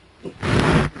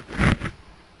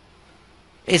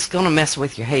it's going to mess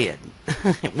with your head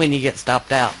when you get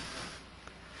stopped out.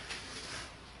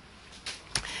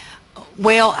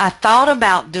 Well, I thought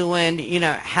about doing, you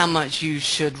know, how much you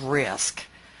should risk.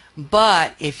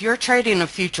 But if you're trading a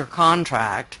future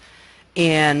contract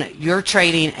and you're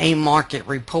trading a market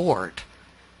report,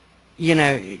 you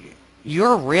know,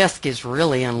 your risk is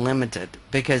really unlimited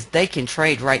because they can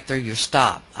trade right through your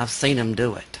stop. I've seen them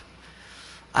do it.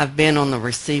 I've been on the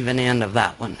receiving end of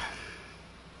that one.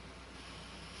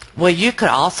 Well, you could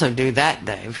also do that,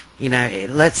 Dave. You know,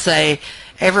 let's say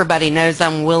everybody knows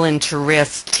I'm willing to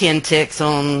risk 10 ticks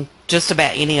on just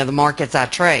about any of the markets I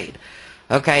trade.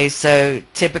 Okay, so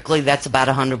typically that's about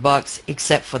 $100,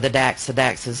 except for the DAX. The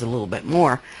DAX is a little bit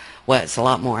more. Well, it's a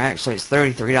lot more actually. It's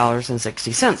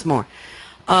 $33.60 more.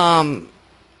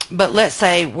 But let's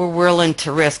say we're willing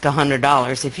to risk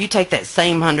 $100. If you take that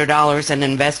same $100 and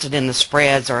invest it in the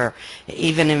spreads, or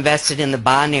even invest it in the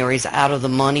binaries out of the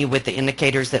money with the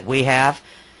indicators that we have,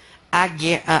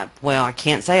 well, I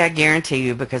can't say I guarantee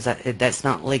you because that's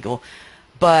not legal,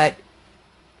 but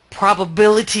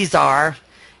probabilities are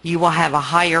you will have a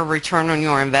higher return on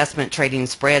your investment trading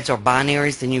spreads or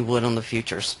binaries than you would on the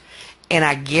futures. And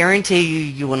I guarantee you,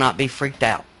 you will not be freaked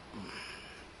out.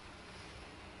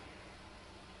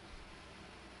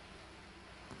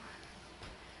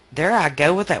 There I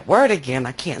go with that word again.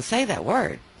 I can't say that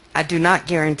word. I do not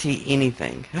guarantee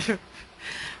anything.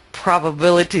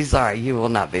 Probabilities are you will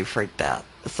not be freaked out.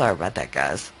 Sorry about that,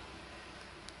 guys.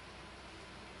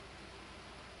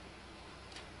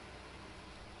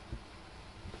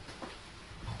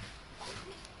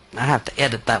 I have to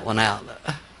edit that one out.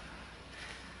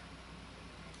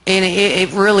 And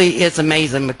it really is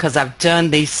amazing because I've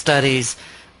done these studies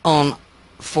on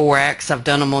forex. I've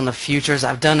done them on the futures.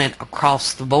 I've done it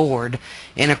across the board.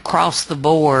 And across the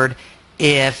board,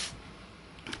 if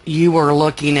you are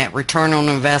looking at return on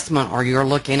investment or you're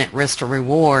looking at risk to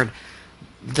reward,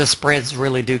 the spreads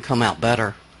really do come out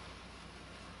better.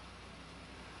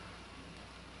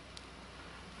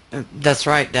 That's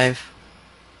right, Dave.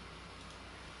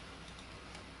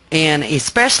 And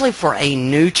especially for a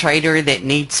new trader that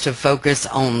needs to focus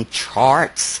on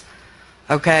charts,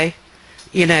 okay?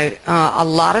 You know, a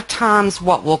lot of times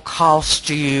what will cost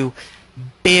you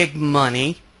big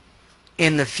money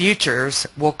in the futures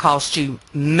will cost you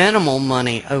minimal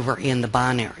money over in the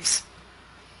binaries.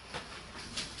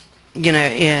 You know,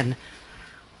 and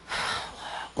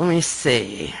let me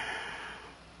see.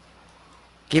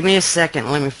 Give me a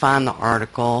second. Let me find the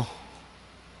article.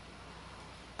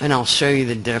 And I'll show you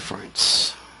the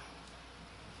difference.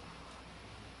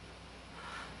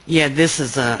 Yeah, this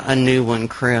is a new one,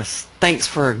 Chris. Thanks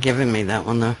for giving me that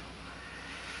one, though.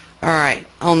 All right,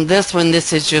 on this one,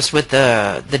 this is just with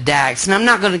the DAX. And I'm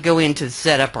not going to go into the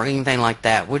setup or anything like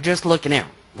that. We're just looking at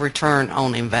return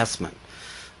on investment.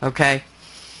 Okay?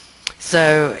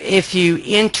 So if you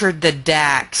entered the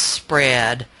DAX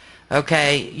spread,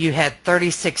 okay, you had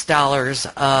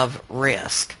 $36 of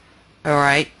risk. All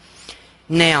right?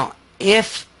 Now,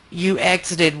 if you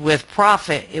exited with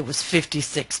profit, it was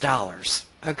 $56,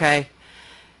 okay?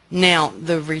 Now,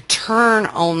 the return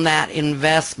on that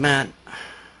investment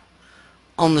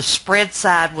on the spread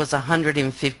side was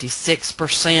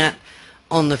 156%.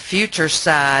 On the future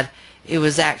side, it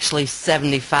was actually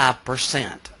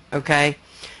 75%, okay?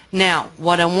 Now,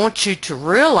 what I want you to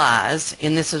realize,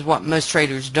 and this is what most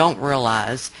traders don't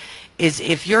realize, is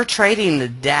if you're trading the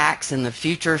DAX in the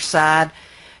future side,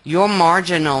 your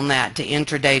margin on that to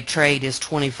intraday trade is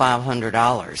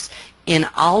 $2,500. And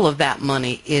all of that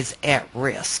money is at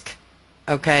risk.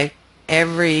 Okay?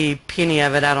 Every penny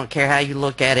of it, I don't care how you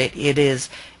look at it, it is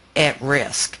at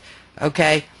risk.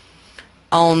 Okay?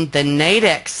 On the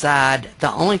Nadex side,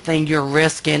 the only thing you're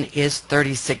risking is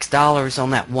 $36 on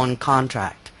that one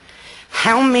contract.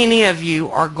 How many of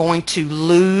you are going to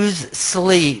lose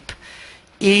sleep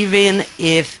even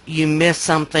if you miss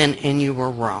something and you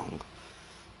were wrong?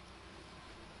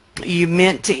 You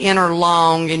meant to enter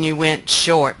long and you went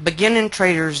short. Beginning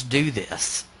traders do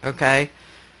this, okay?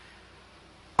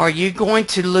 Are you going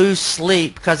to lose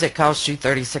sleep because it cost you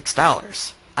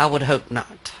 $36? I would hope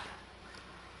not.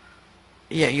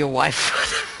 Yeah, your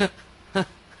wife would.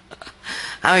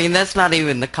 I mean, that's not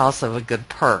even the cost of a good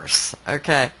purse,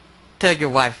 okay? Tell your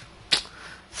wife,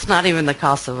 it's not even the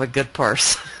cost of a good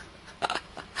purse.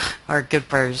 Or a good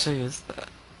pair of shoes.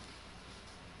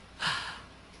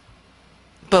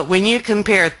 But when you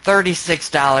compare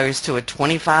 $36 to a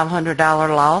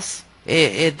 $2,500 loss,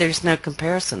 there's no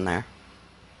comparison there.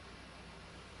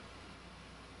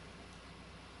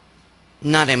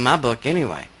 Not in my book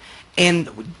anyway. And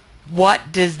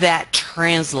what does that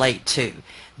translate to?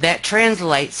 That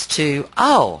translates to,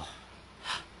 oh,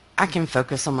 I can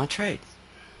focus on my trade.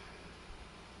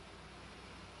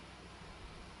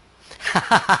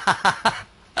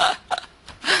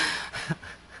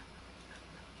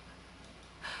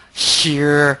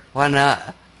 Sure, why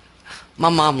not? My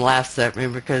mom laughs at me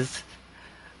because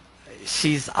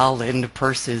she's all into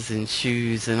purses and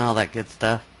shoes and all that good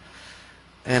stuff.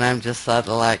 And I'm just sort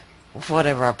of like,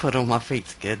 whatever I put on my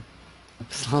feet's good,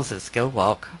 as long as it's go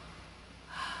walk.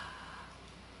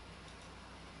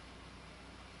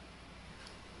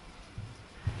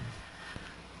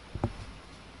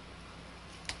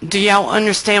 Do y'all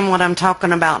understand what I'm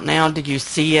talking about now? Do you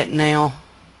see it now?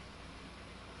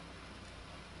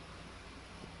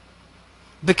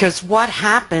 Because what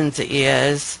happens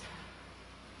is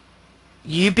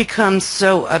you become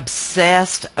so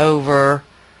obsessed over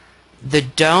the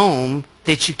dome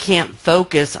that you can't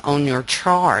focus on your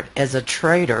chart as a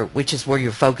trader, which is where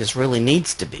your focus really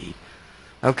needs to be.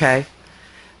 Okay?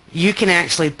 You can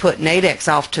actually put Nadex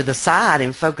off to the side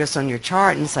and focus on your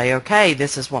chart and say, okay,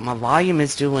 this is what my volume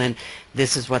is doing.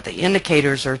 This is what the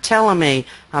indicators are telling me.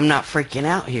 I'm not freaking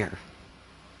out here.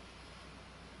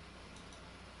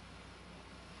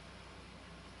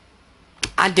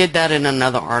 I did that in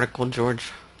another article,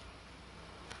 George,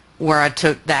 where I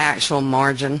took the actual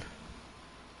margin.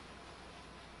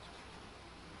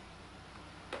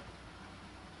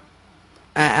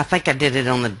 I think I did it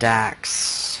on the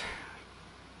DAX.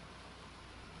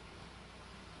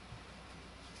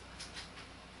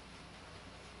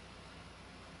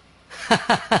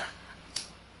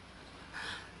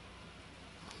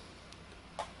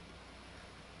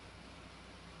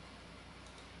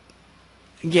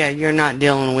 Yeah, you're not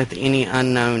dealing with any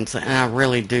unknowns, and I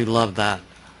really do love that.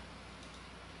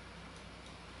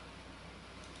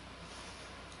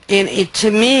 And to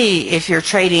me, if you're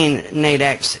trading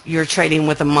Nadex, you're trading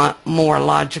with a more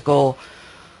logical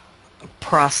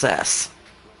process.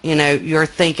 You know, you're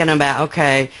thinking about,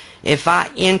 okay, if I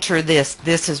enter this,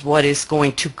 this is what it's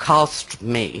going to cost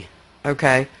me.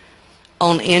 Okay?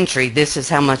 On entry, this is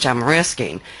how much I'm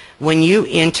risking. When you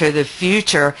enter the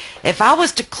future, if I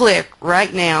was to click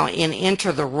right now and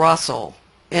enter the Russell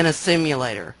in a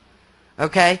simulator,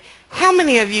 okay, how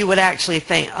many of you would actually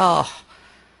think, oh,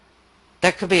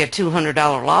 that could be a $200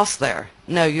 loss there?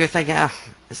 No, you're thinking, oh,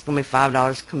 it's going to be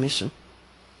 $5 commission.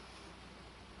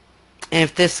 And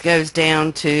if this goes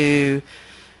down to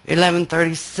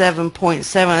 1137.7,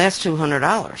 that's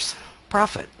 $200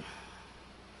 profit.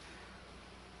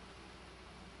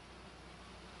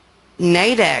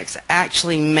 Nadex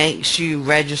actually makes you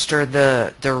register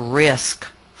the risk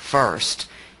first,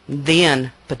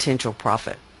 then potential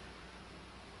profit.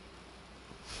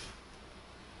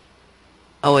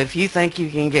 Oh, if you think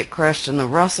you can get crushed in the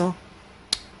Russell,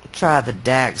 try the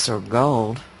DAX or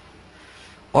gold.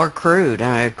 Or crude.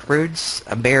 Crude's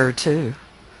a bear too.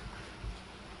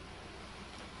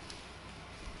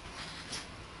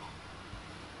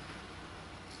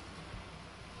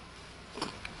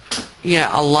 You know,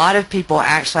 a lot of people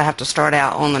actually have to start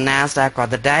out on the NASDAQ or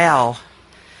the Dow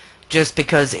just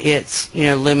because it's, you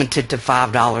know, limited to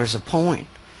 $5 a point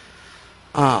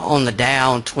on the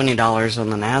Dow and $20 on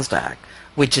the NASDAQ,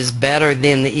 which is better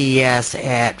than the ES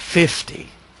at 50.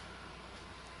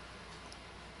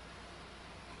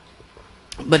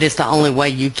 But it's the only way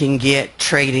you can get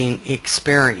trading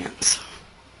experience.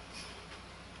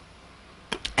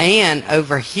 And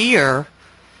over here,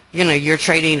 you know, you're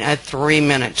trading a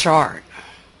 3-minute chart.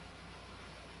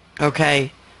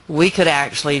 Okay? We could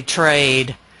actually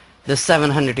trade the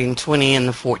 720 and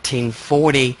the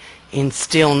 1440 and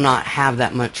still not have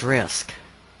that much risk.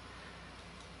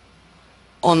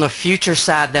 On the future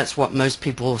side, that's what most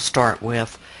people start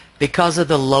with because of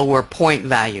the lower point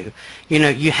value. You know,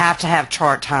 you have to have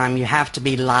chart time. You have to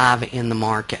be live in the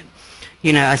market.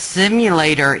 You know, a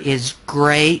simulator is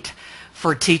great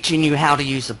for teaching you how to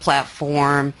use the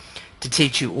platform, to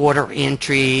teach you order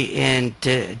entry, and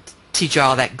to teach you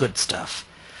all that good stuff.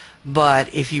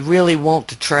 But if you really want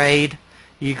to trade,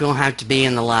 you're going to have to be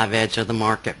in the live edge of the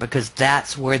market, because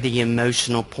that's where the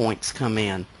emotional points come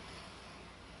in.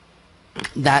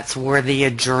 That's where the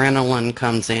adrenaline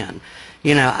comes in.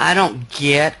 You know, I don't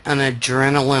get an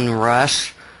adrenaline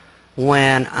rush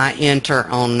when I enter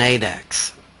on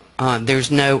Nadex. There's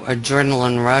no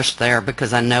adrenaline rush there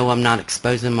because I know I'm not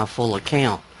exposing my full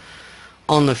account.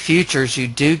 On the futures, you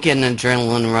do get an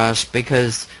adrenaline rush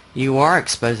because you are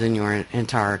exposing your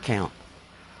entire account.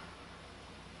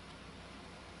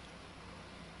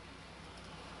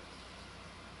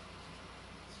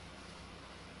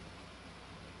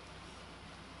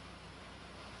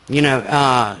 You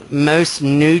know, most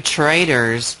new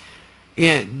traders, you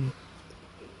know,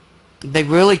 they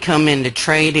really come into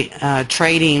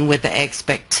trading with the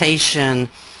expectation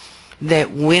that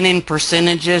winning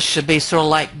percentages should be sort of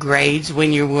like grades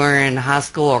when you were in high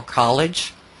school or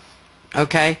college.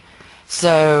 Okay?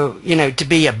 So, you know, to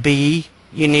be a B,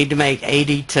 you need to make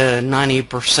 80 to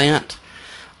 90%.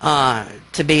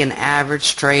 To be an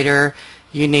average trader,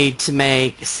 you need to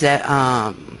make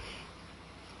 70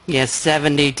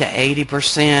 to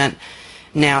 80%.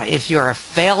 Now, if you're a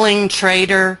failing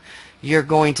trader, you're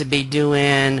going to be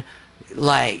doing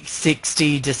like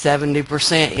 60 to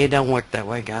 70%. It don't work that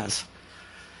way, guys.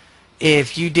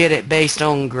 If you did it based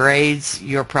on grades,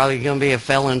 you're probably going to be a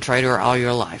failing trader all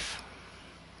your life.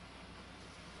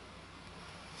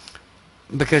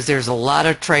 Because there's a lot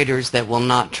of traders that will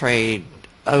not trade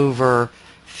over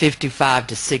 55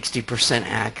 to 60%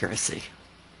 accuracy.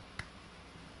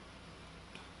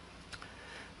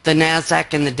 The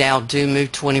NASDAQ and the Dow do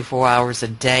move 24 hours a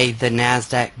day, the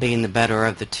NASDAQ being the better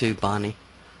of the two, Bonnie.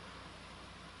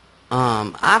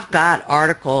 I've got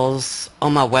articles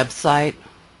on my website,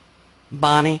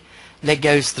 Bonnie, that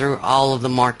goes through all of the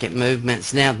market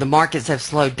movements. Now, the markets have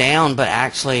slowed down, but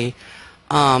actually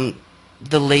the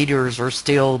leaders are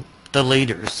still the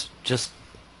leaders, just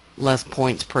less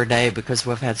points per day because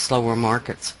we've had slower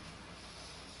markets.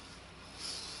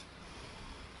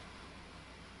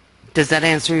 Does that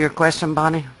answer your question,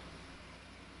 Bonnie?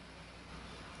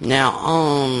 Now,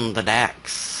 on the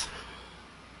DAX,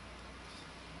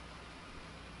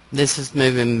 this is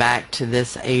moving back to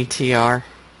this ATR.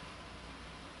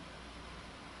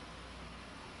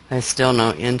 There's still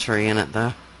no entry in it,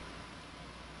 though.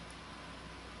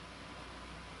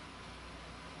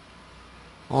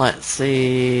 Let's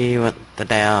see what the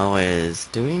Dow is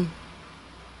doing.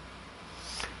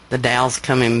 The Dow's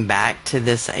coming back to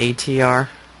this ATR.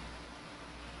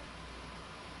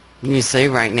 You see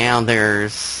right now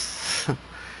there's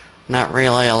not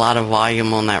really a lot of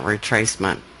volume on that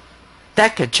retracement.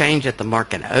 That could change at the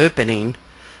market opening,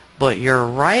 but you're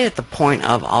right at the point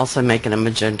of also making a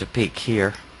magenta peak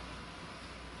here.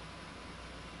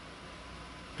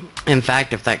 In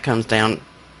fact, if that comes down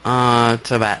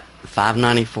to about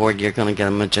 594, you're going to get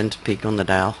a magenta peak on the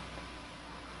Dow.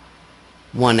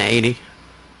 180.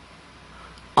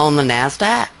 On the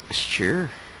NASDAQ?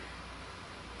 Sure.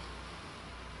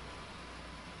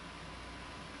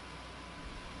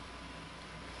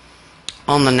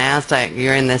 On the NASDAQ,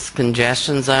 you're in this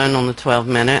congestion zone on the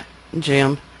 12-minute,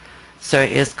 Jim. So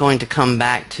it's going to come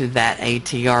back to that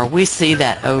ATR. We see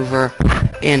that over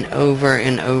and over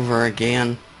and over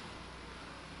again.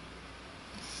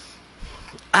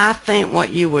 I think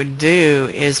what you would do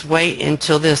is wait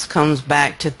until this comes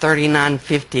back to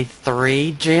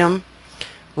 39.53, Jim.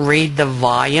 Read the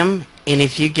volume, and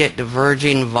if you get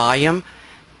diverging volume,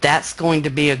 that's going to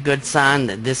be a good sign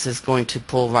that this is going to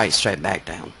pull right straight back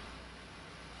down.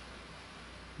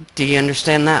 Do you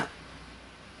understand that?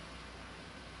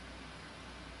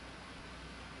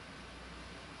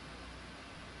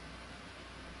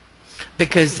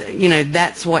 Because, you know,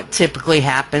 that's what typically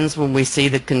happens when we see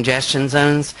the congestion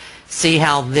zones. See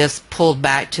how this pulled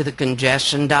back to the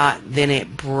congestion dot, then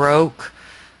it broke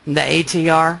the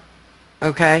ATR,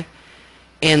 okay?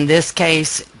 In this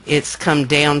case, it's come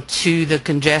down to the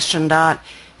congestion dot.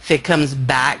 If it comes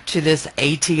back to this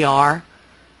ATR,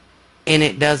 and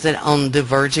it does it on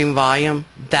diverging volume,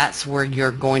 that's where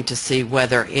you're going to see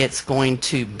whether it's going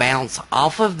to bounce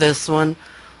off of this one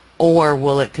or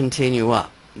will it continue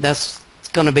up. That's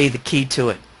going to be the key to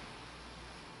it.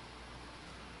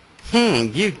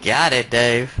 You got it,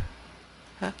 Dave.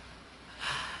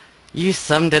 You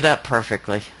summed it up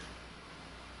perfectly.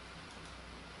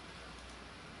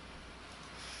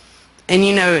 And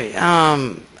you know,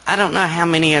 I don't know how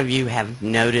many of you have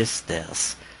noticed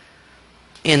this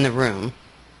in the room,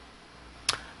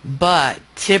 but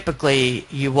typically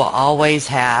you will always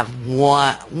have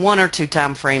one or two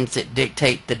time frames that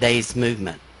dictate the day's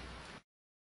movement.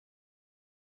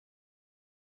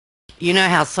 You know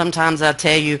how sometimes I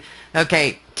tell you,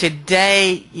 okay,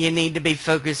 today you need to be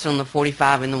focused on the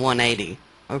 45 and the 180,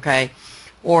 okay?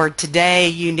 Or today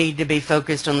you need to be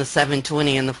focused on the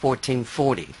 720 and the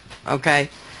 1440, okay?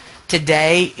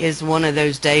 Today is one of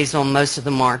those days on most of the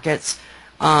markets.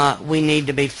 We need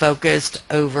to be focused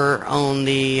over on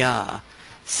the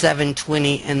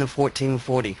 720 and the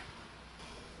 1440.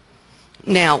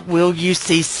 Now, will you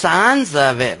see signs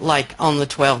of it like on the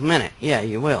 12 minute? Yeah,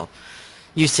 you will.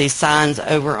 You see signs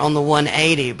over on the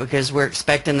 180 because we're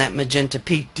expecting that magenta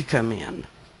peak to come in.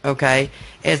 Okay?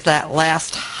 As that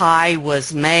last high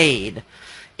was made,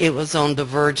 it was on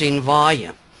diverging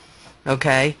volume.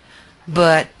 Okay?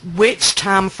 But which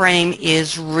time frame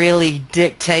is really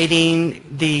dictating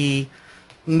the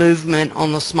movement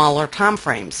on the smaller time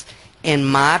frames? In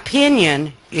my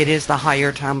opinion, it is the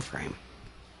higher time frame.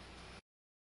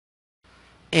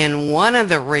 And one of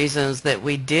the reasons that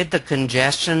we did the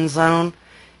congestion zone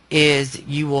is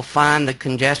you will find the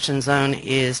congestion zone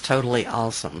is totally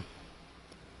awesome.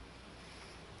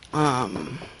 I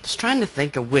was trying to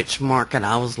think of which market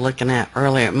I was looking at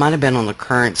earlier. It might have been on the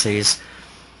currencies.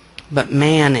 But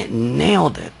man, it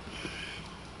nailed it.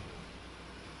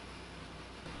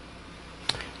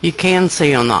 You can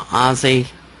see on the Aussie,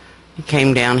 it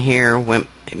came down here,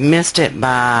 missed it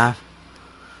by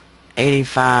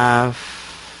 85,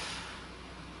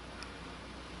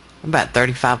 about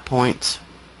 35 points.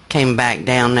 Came back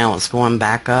down, now it's going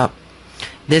back up.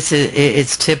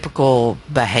 It's typical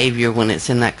behavior when it's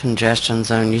in that congestion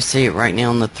zone. You see it right now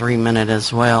on the 3 minute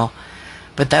as well.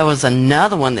 But that was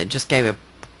another one that just gave a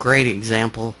great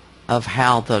example of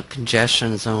how the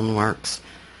congestion zone works.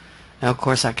 Now, of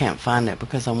course, I can't find it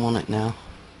because I want it now.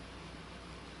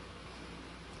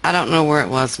 I don't know where it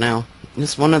was now.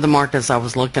 It's one of the markets I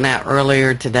was looking at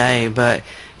earlier today, but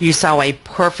you saw a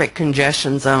perfect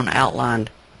congestion zone outlined.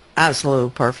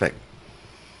 Absolutely perfect.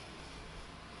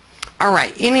 All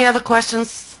right, any other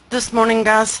questions this morning,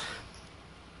 guys?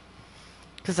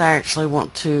 Because I actually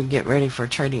want to get ready for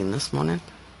trading this morning.